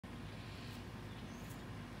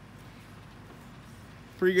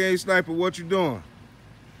Pre-game sniper, what you doing?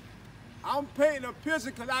 I'm painting a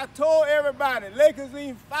picture because I told everybody Lakers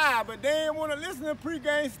in 5, but they didn't want to listen to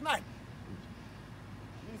pre-game sniper.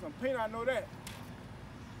 Need some paint, I know that.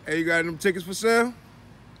 Hey, you got them tickets for sale?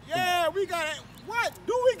 Yeah, we got it. What?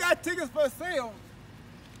 Do we got tickets for sale?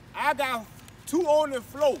 I got 2 on the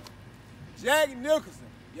floor. Jack Nicholson.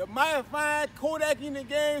 You might find Kodak in the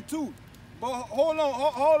game too. But hold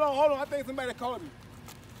on. I think somebody calling me.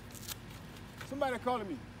 Somebody calling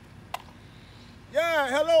me. Yeah,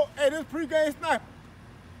 hello. Hey, this pre-game sniper.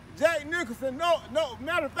 Jack Nicholson. No.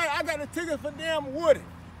 Matter of fact, I got the tickets for damn Woody.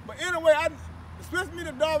 But anyway, switch me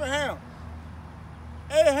to Darvin Ham.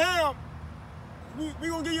 Hey, Ham, we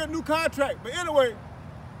gonna give you a new contract. But anyway,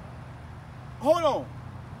 hold on.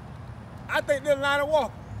 I think this Lonnie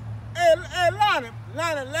Walker. Hey, Lonnie,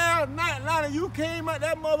 last night, Lonnie, you came out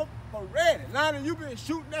that motherfucker ready. Lonnie, you been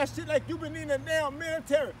shooting that shit like you been in the damn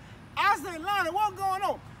military. I say, Lonnie, what's going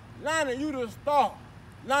on? Lonnie, you the star.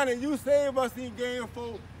 Lonnie, you saved us in game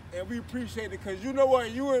 4, and we appreciate it, because you know what?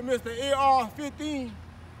 You and Mr. AR-15,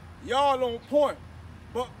 y'all on point.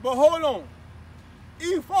 But hold on.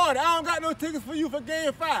 E40, I don't got no tickets for you for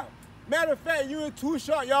game 5. Matter of fact, you in 2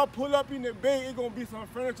 shot, y'all pull up in the bay, it's gonna be some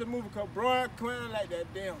furniture moving, because Brian Clinton like that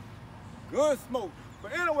damn good smoke.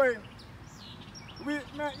 But anyway,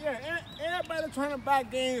 everybody trying to buy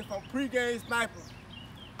games from pre-game snipers.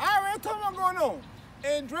 I already told them what's going on.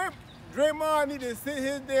 And Draymond need to sit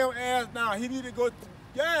his damn ass down. He need to go,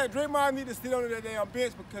 Draymond need to sit on that damn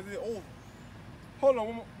bench because it's over. Hold on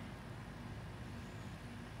one more.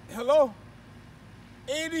 Hello?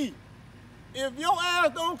 AD, if your ass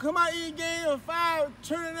don't come out in game 5,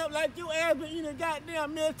 turning up like your ass been eating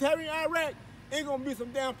goddamn military in Iraq, ain't gonna be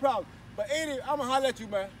some damn problems. But AD, I'ma holler at you,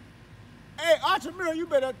 man. Hey, Archie Miller, you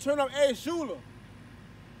better turn up. Hey, Shula,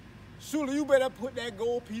 you better put that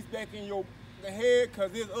gold piece back in your head, cause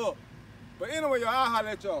it's up. But anyway, y'all, I'll holler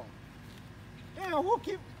at y'all. Damn, who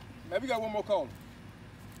keep? Man, we got one more call.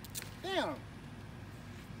 Damn.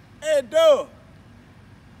 Hey, Doug,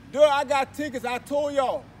 I got tickets. I told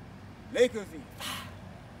y'all. Lakers in 5.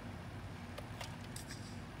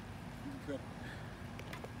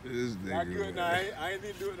 This Not nigga. good now. I ain't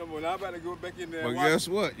need to do it no more. Now I'm about to go back in there. But guess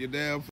what? Your damn